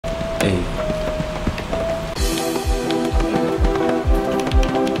Hey.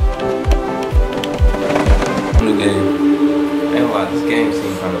 New game. I ain't gonna lie, this game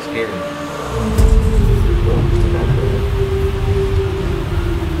seems kind of scary.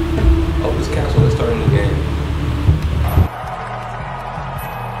 OPUS Castle, let's start a new game.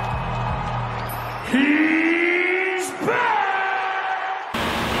 He's back!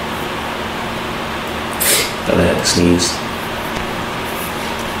 Thought I had to sneeze.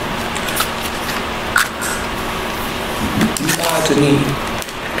 To me.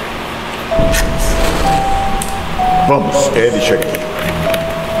 Vamos, ele chega aqui.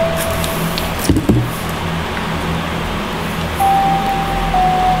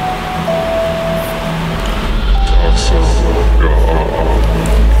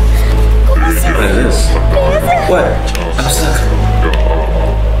 What is this? What? I'm stuck.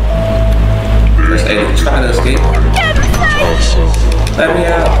 Let's try to escape. Let me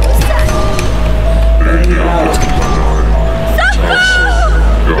out. Let me out.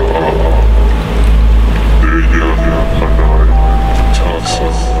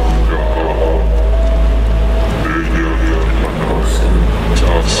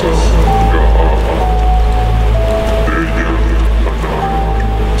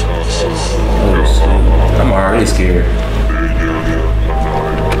 I'm already scared.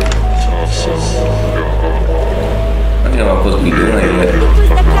 I know I'm supposed to be doing it.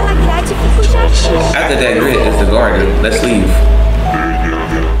 After that grid is the garden. Let's leave.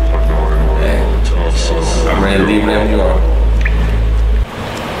 I'm ready to leave whenever you are.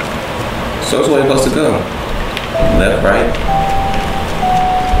 So which way are you supposed to go? Left, right?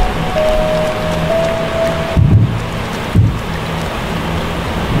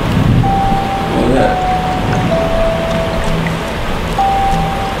 What's that?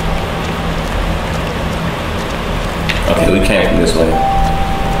 Okay, we came from this way.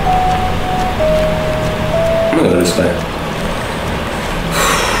 I'm gonna go this way.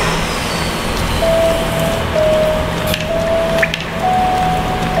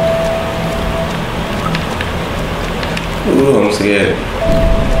 Ooh, I'm scared.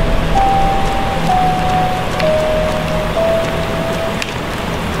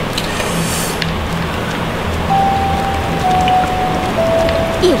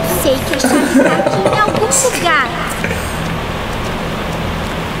 Eu sei que a chave está aqui em algum lugar.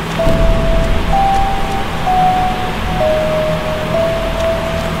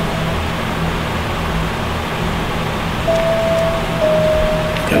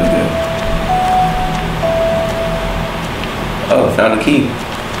 Oh, found a key.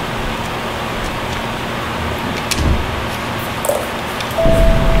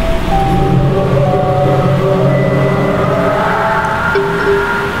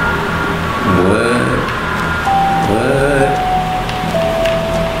 What?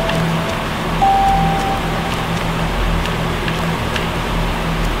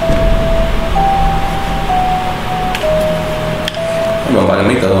 I'm about to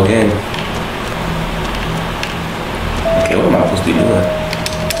make the whole game. Okay, what am I supposed to be doing?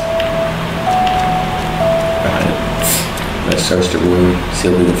 Alright, let's search the room, see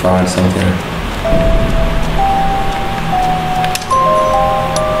if we can find something.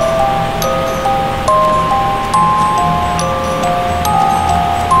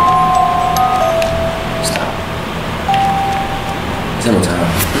 Stop. It's no time.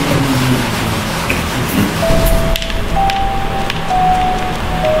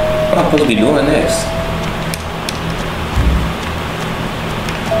 What am I supposed to be doing next?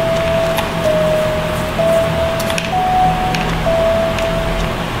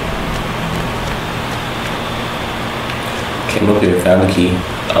 Came up here, found the key.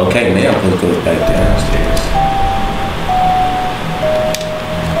 Okay, now I'm supposed to go back downstairs.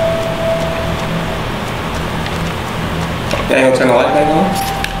 Okay, I'm gonna turn the light back on.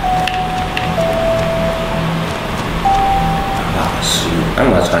 Oh shoot, I'm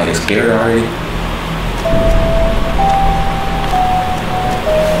not trying to get scared already.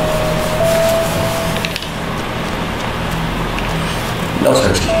 No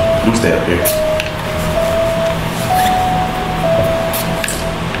search key. I'm gonna stay up here.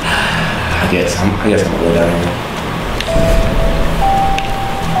 I guess I'm gonna go down here.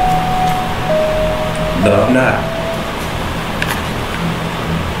 No, I'm not.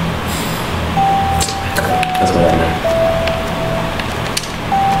 Let's go down there.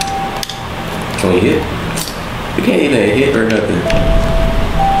 Can we hit? We can't even hit or nothing.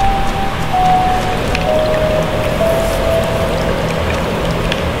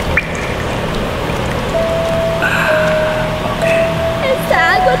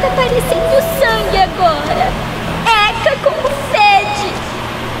 Tá parecendo sangue agora. Eca como fede.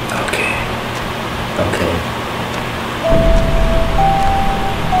 Ok. Okay.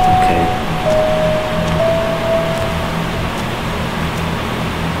 Okay.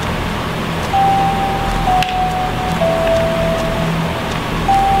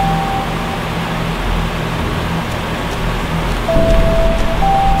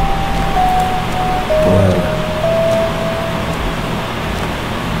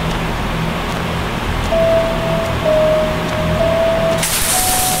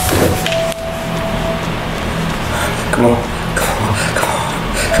 Come on, come on, come on.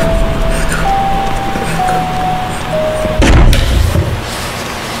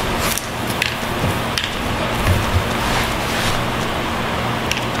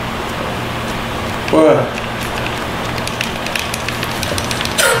 What?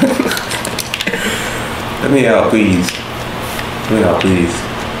 Let me out, please. Let me out, please.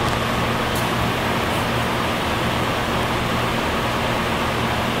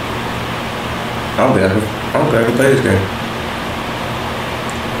 I don't think I can play this game.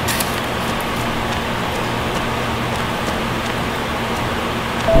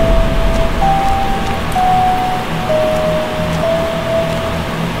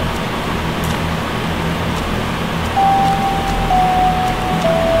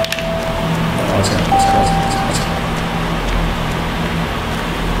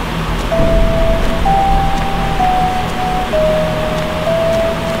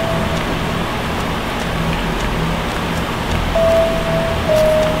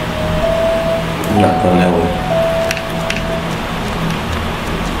 I'm not going that way.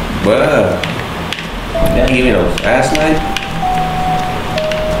 Bruh. Y'all give me no flashlight?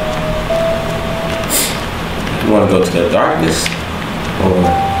 You wanna go to the darkness? Or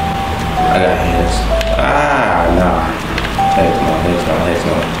I got hands. Ah, nah. Heck no, heck no, heck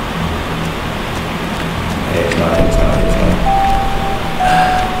no. Heck no, heck no, heck no.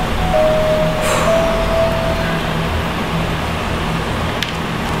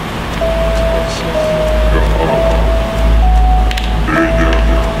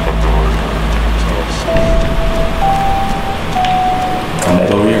 Come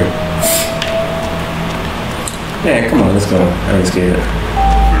back over here. Man, come on, let's go. I ain't scared.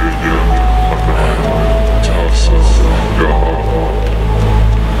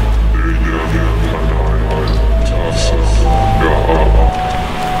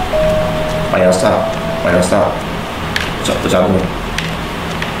 Why y'all stop? Why y'all stop? What y'all doing?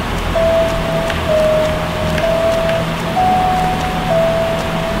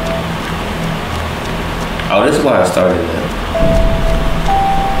 Oh, this is why I started it.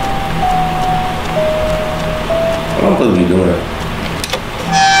 What am I supposed to be doing?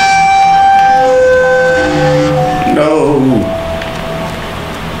 No.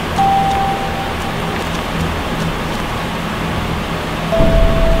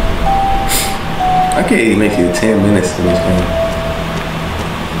 I can't even make it 10 minutes in this game.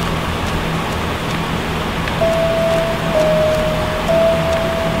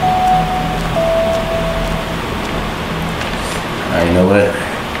 Alright, you know what?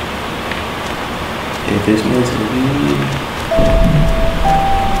 If it's meant to be.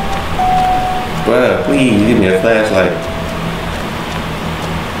 Bruh, please give me a flashlight.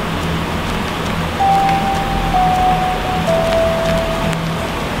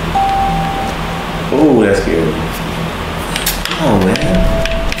 Oh, that's scary. Oh man.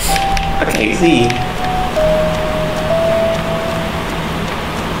 I can't see.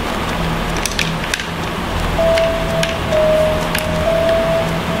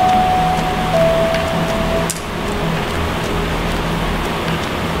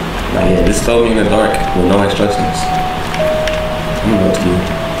 Not yet. This told me in the dark with no instructions. I don't know what to do.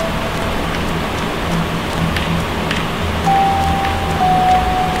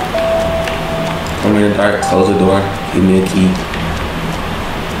 Come in the dark, close the door, give me a key.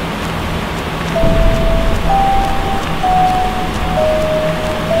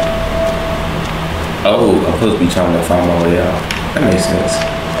 Oh, I'm supposed to be trying to find my way out. That makes sense.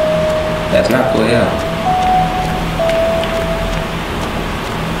 That's not the way out.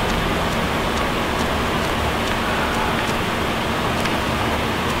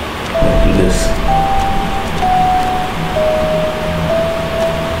 Let's do this.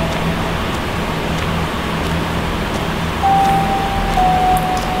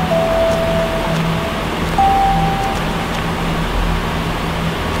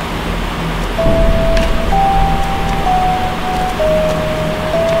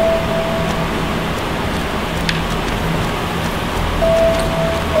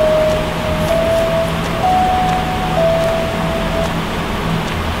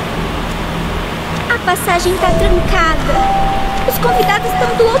 A passagem tá trancada. Os convidados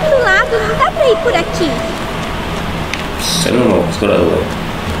estão do outro lado, não dá pra passei por aqui. Say no more. Let's go the other way.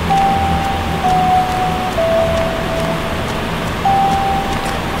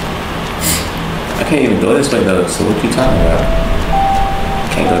 I can't even go this way though. So what you talking about?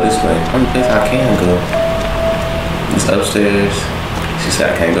 Can't go this way. Only place I can go. It's upstairs. She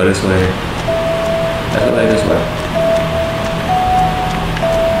said I can't go this way. Let's go this way.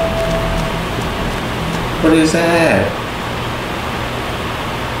 What is that?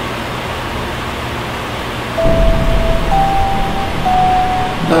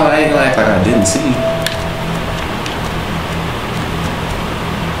 No, I ain't gonna act like I didn't see.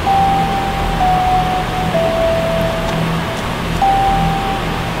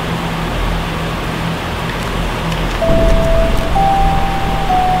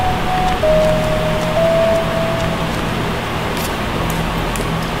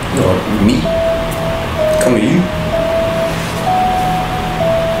 No, me. Come to you.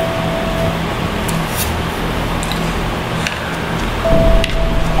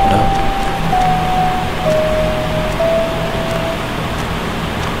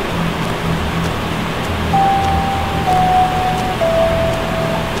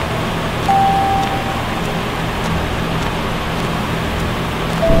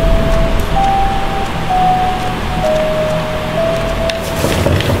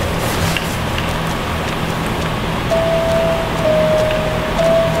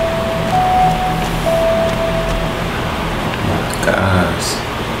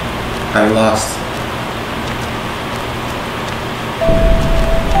 I'm lost.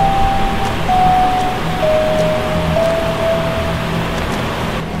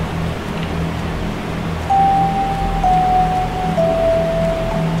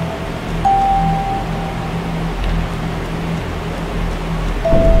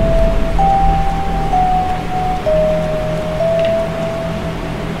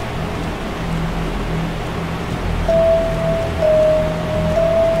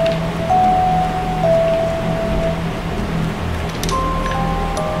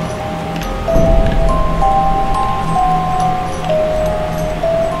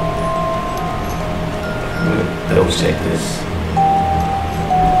 Double check this.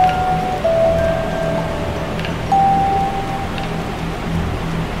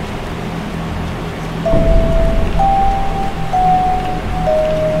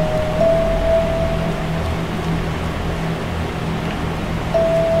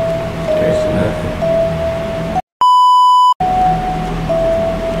 There's nothing.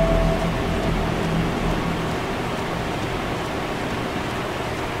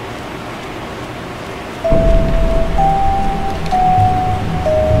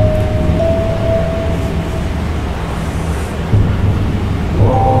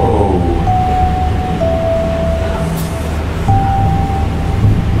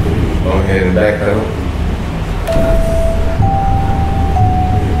 Heading back though.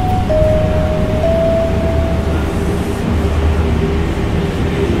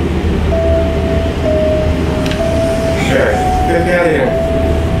 Sure, get out of here.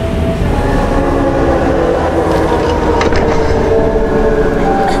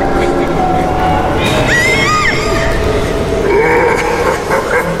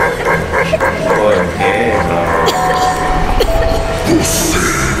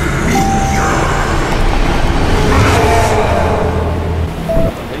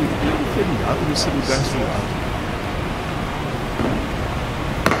 Nesse lugar zoado.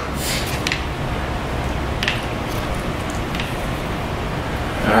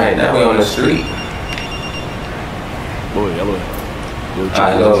 Alright, now we're on the street. Alô.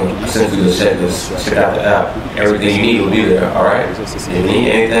 Alright, go. Since you check out the app, everything you need will be there, alright? If you need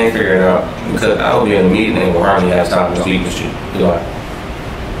anything, figure it out. Because I will be in a meeting and we'll hardly have time to speak with you. Goodbye.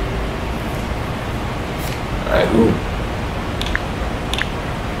 Alright, cool.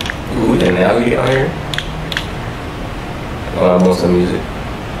 Ooh, we can navigate on here. Oh, I want some music.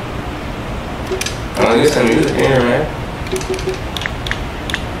 I want to get some music in here, man.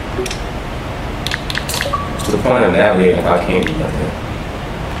 What's the point of navigating if I can't do nothing?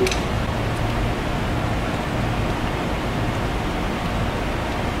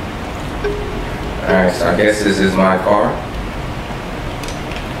 Alright, so I guess this is my car.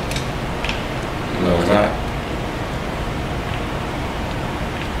 No, it's not.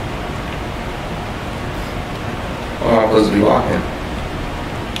 Where am I supposed to be walking?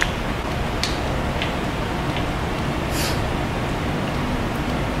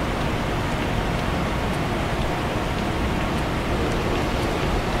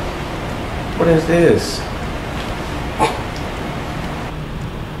 What is this?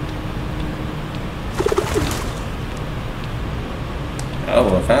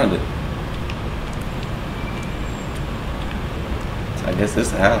 Oh, I found it. guess this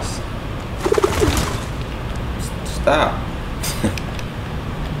is the house. Stop.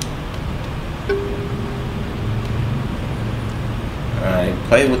 Alright,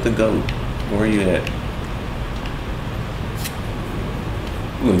 play with the goat. Where are you at?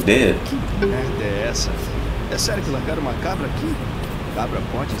 Ooh, dead. Que merda é essa? É sério que largaram uma cabra aqui? Cabra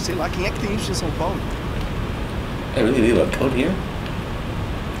pode, sei lá, quem é que tem isso em São Paulo? Hey, really leave a goat here?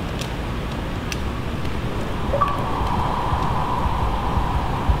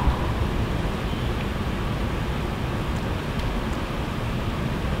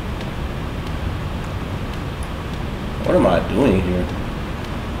 What am I doing here?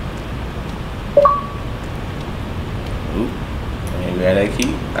 Ooh, ain't grab that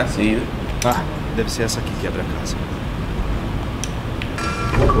key. I see you. Ah, deve ser essa aqui que abre a casa.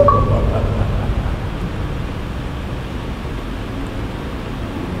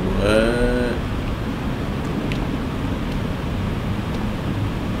 What?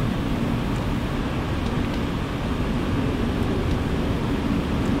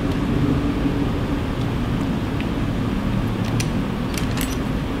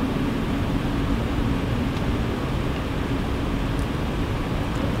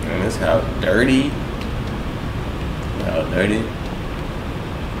 And this how dirty. How dirty.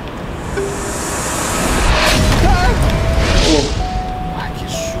 Ai, que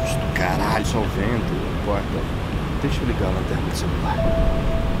susto, caralho. Só o vento, a porta. Deixa eu ligar a lanterna do celular.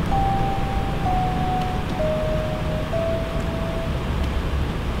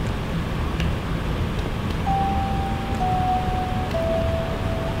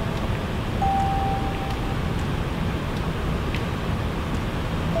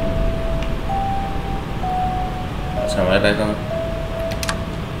 Turn right back on.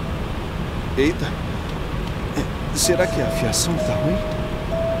 Eita. Será que a fiação tá ruim?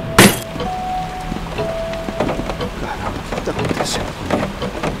 Caramba, o que tá acontecendo comigo?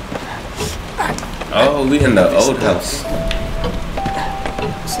 Oh, we in the old house.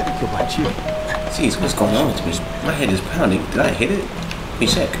 Será que eu bati? Jeez, what's going on with me? My head is pounding. Did I hit it? Let me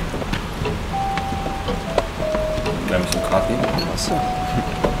check. Grab me some coffee. Nossa,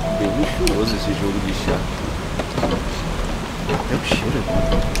 bem luxuoso esse jogo de chá. Até o cheiro é bom.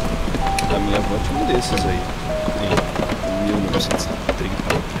 A minha avó tinha um desses aí. Em 1930,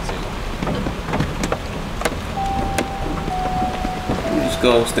 sei lá. We just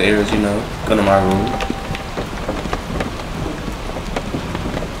go upstairs, you know, go to my room.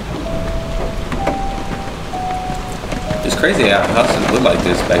 It's crazy how houses look like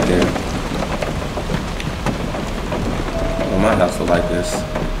this back then. Well, my house looked like this.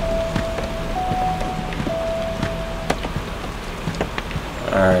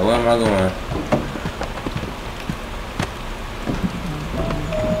 Alright, where am I going?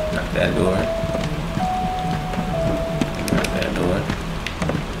 Not that door. Not that door.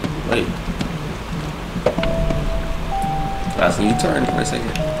 Wait. Last time you turned for a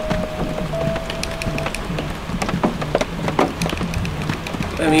second.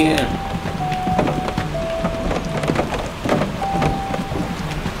 Let me in.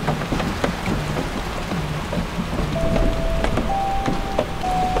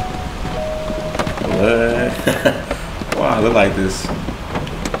 Wow, I look like this.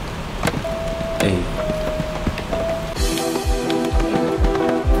 Hey.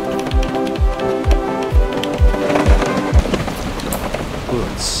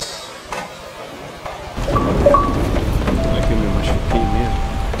 Putz. É que eu me machuquei mesmo.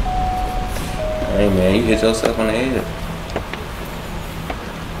 Hey man, you hit yourself on the head.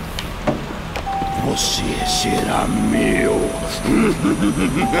 Você será meu.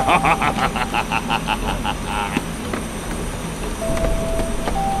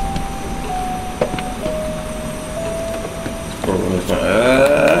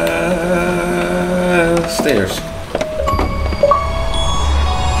 Stairs.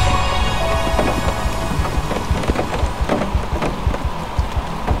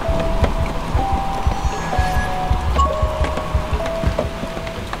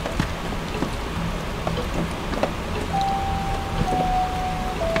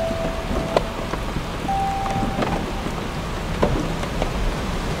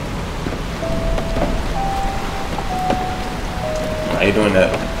 How you doing that?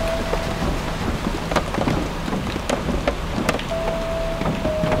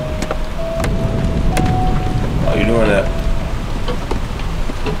 How you doing that?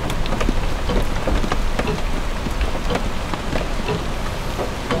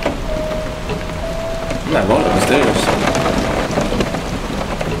 I'm not going up the stairs.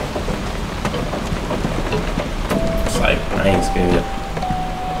 It's like, I ain't scared.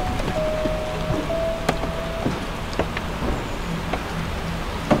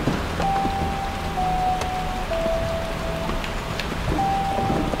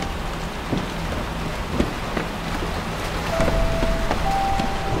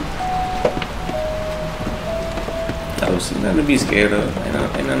 don't see nothing to be scared of. Ain't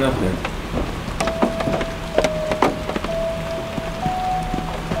nothing up there.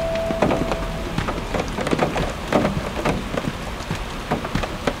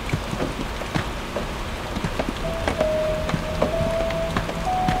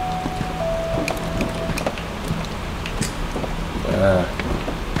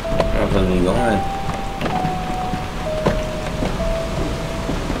 I'm supposed to be going.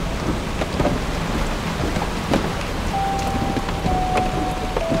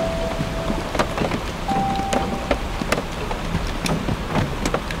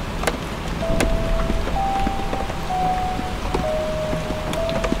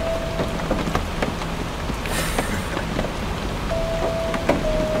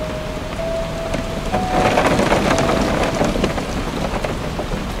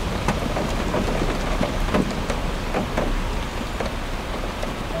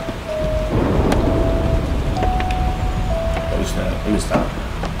 Let me stop.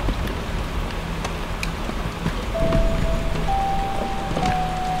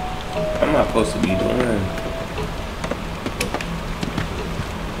 What am I supposed to be doing?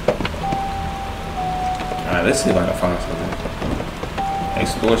 Alright, let's see if I can find something.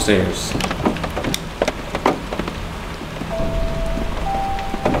 Explore stairs.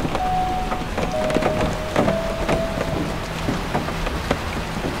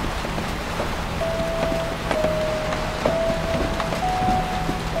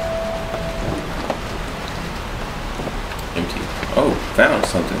 Found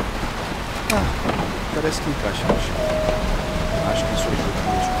something. Ah, parece que encaixa no chão. Acho que isso ajuda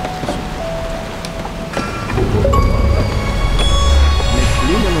mesmo.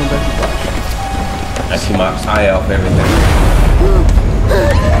 Neblina no andar de baixo. I keep my eye out for everything.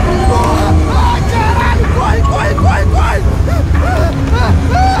 Ai, caralho! Corre, corre, corre, corre!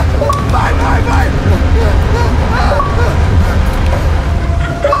 Vai, vai, vai!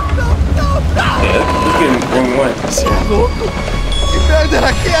 Não, não, não! Yeah, you can bring one. Você é louco? Que merda era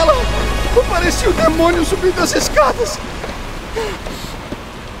aquela? Parecia o demônio subindo as escadas.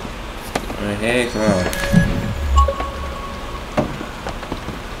 Hey, come on.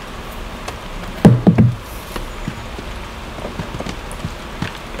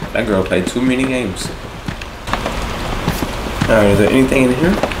 That girl played too many games. Alright, is there anything in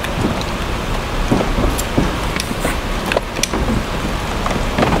here?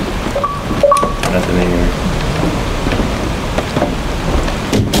 Nothing in here.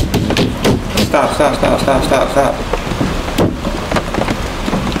 Stop.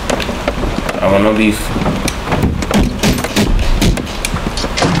 I want no beef.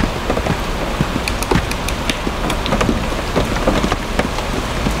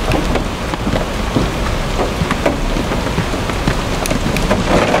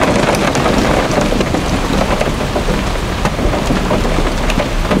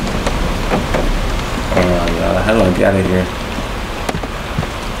 Oh my god, how do I get out of here?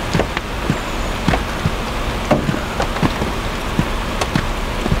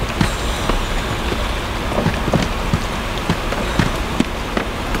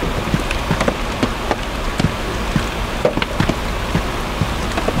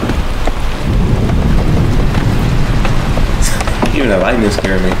 Even the lightning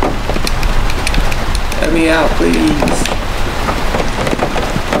scared me. Let me out, please.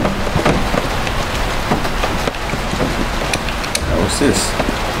 Oh, what's this?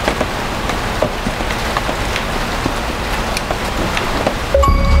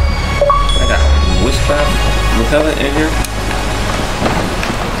 I got witchcraft repellent in here.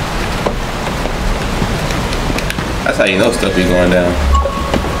 That's how you know stuff be going down.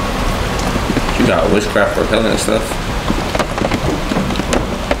 You got witchcraft repellent and stuff.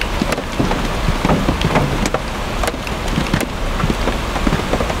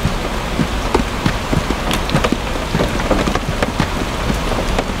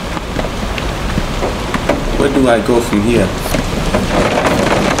 Where do I go from here?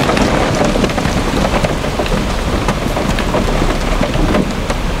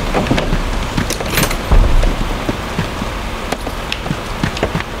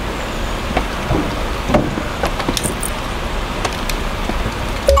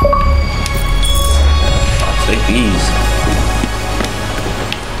 I'll take these.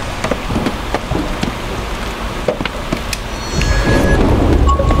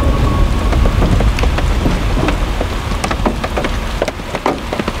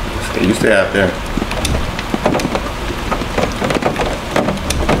 You stay out there.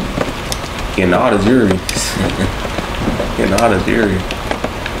 Getting all the jewelry. Getting all the jewelry.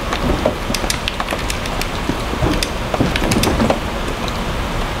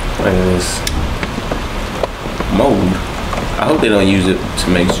 What is this? Mold. I hope they don't use it to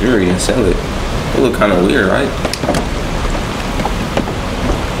make jewelry and sell it. It look kind of weird, right?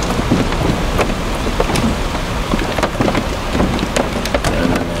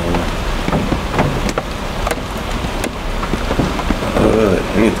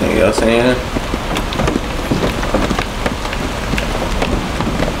 Anything else in here?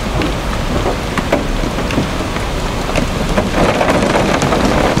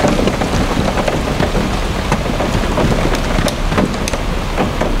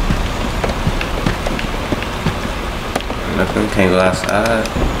 Nothing, can't go outside.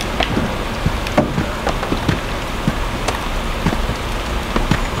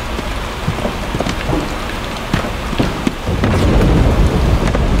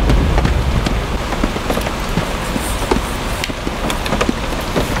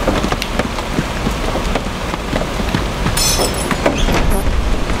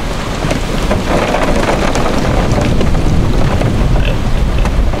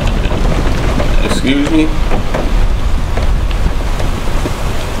 Excuse me?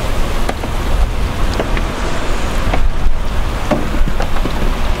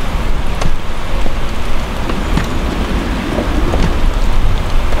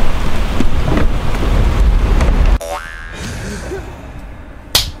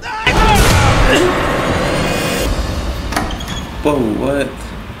 Whoa, what?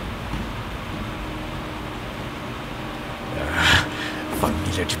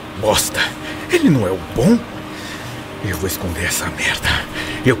 Família de bosta. Ele não é o bom? Eu vou esconder essa merda.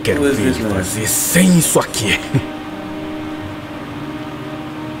 Eu quero ver ele fazer sem isso aqui.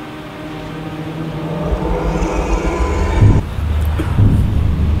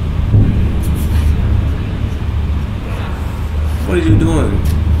 What are you doing?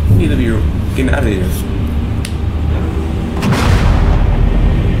 You need to be getting out of here.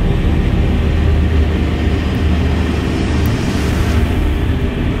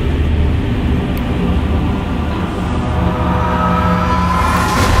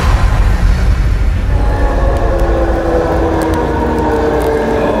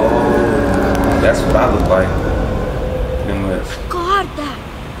 That's what I look like. Acorda!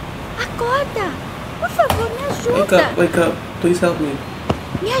 Acorda! Por favor, me ajuda! Wake up, please help me.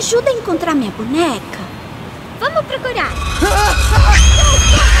 Me ajuda a encontrar minha boneca. Vamos procurar.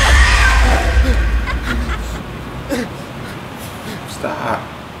 Stop.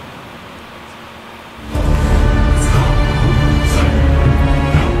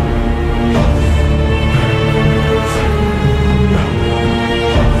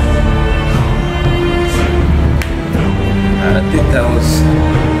 I think that was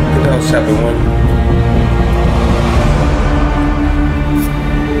chapter 1.